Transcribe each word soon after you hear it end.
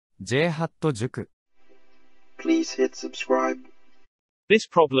jhat 塾 Please hit subscribe. This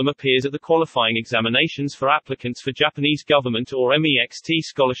problem appears at the qualifying examinations for applicants for Japanese government or MEXT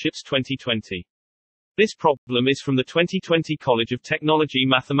scholarships 2020. This problem is from the 2020 College of Technology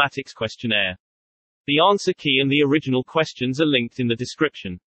Mathematics questionnaire. The answer key and the original questions are linked in the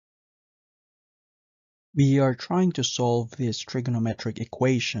description. We are trying to solve this trigonometric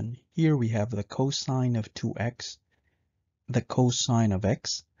equation. Here we have the cosine of 2x, the cosine of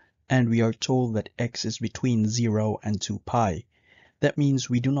x, and we are told that x is between 0 and 2 pi. That means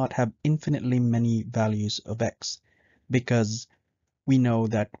we do not have infinitely many values of x, because we know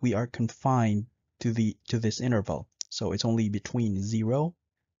that we are confined to this interval. So it's only between 0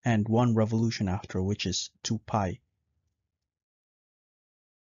 and 1 revolution after, which is 2 pi.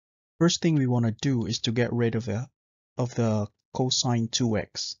 First thing we want to do is to get rid of the cosine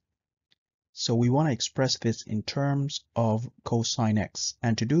 2x. So we want to express this in terms of cosine x.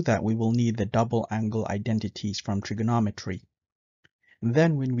 And to do that, we will need the double angle identities from trigonometry. And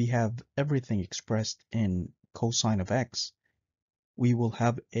then when we have everything expressed in cosine of x, we will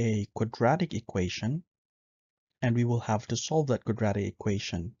have a quadratic equation, and we will have to solve that quadratic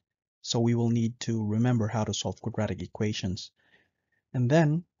equation. So we will need to remember how to solve quadratic equations. And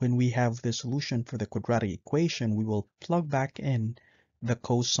then when we have the solution for the quadratic equation, we will plug back in the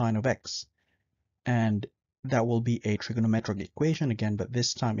cosine of x. And that will be a trigonometric equation again, but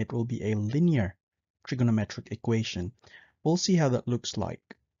this time it will be a linear trigonometric equation. We'll see how that looks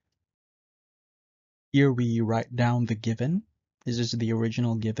like. Here we write down the given. This is the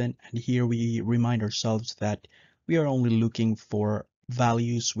original given, and here we remind ourselves that we are only looking for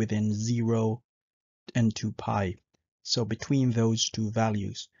values within 0 and 2 pi. So between those two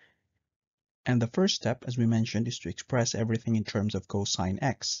values. And the first step, as we mentioned, is to express everything in terms of cosine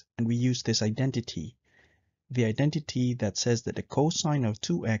x. And we use this identity, the identity that says that the cosine of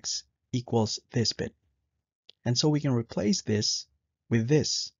 2x equals this bit. And so we can replace this with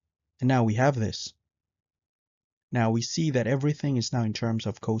this. And now we have this. Now we see that everything is now in terms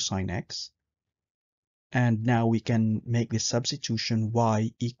of cosine x. And now we can make this substitution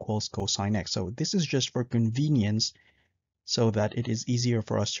y equals cosine x. So this is just for convenience, so that it is easier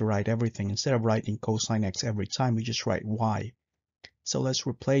for us to write everything. Instead of writing cosine x every time, we just write y. So let's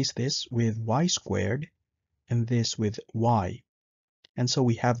replace this with y squared and this with y. And so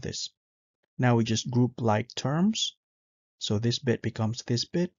we have this. Now we just group like terms. So this bit becomes this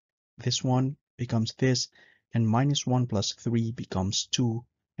bit, this one becomes this, and minus 1 plus 3 becomes 2,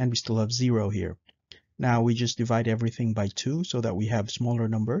 and we still have 0 here. Now we just divide everything by 2 so that we have smaller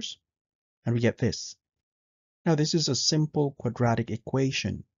numbers, and we get this. Now this is a simple quadratic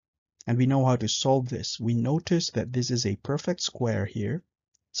equation, and we know how to solve this. We notice that this is a perfect square here,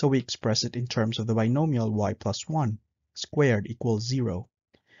 so we express it in terms of the binomial y plus 1 squared equals 0.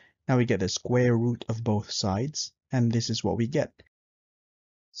 Now we get the square root of both sides, and this is what we get.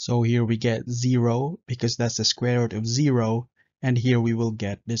 So here we get 0 because that's the square root of 0, and here we will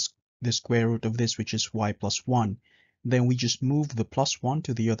get the square root of this, which is y plus 1. Then we just move the plus 1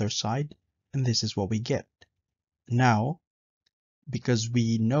 to the other side, and this is what we get. Now, because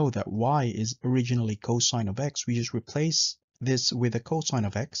we know that y is originally cosine of x, we just replace this with a cosine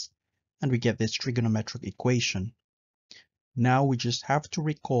of x, and we get this trigonometric equation. Now we just have to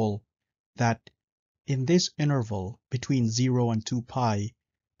recall that in this interval between 0 and 2 pi,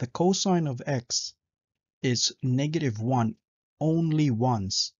 the cosine of x is -1 only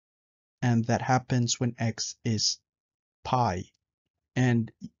once, and that happens when x is pi.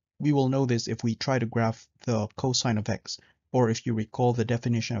 And we will know this if we try to graph the cosine of x, or if you recall the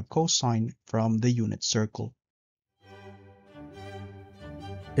definition of cosine from the unit circle.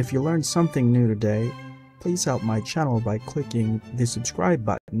 If you learned something new today, please help my channel by clicking the subscribe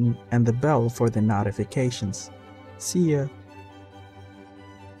button and the bell for the notifications. See ya!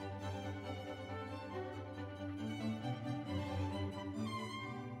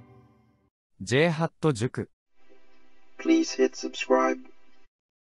 jhat 塾 Please hit subscribe.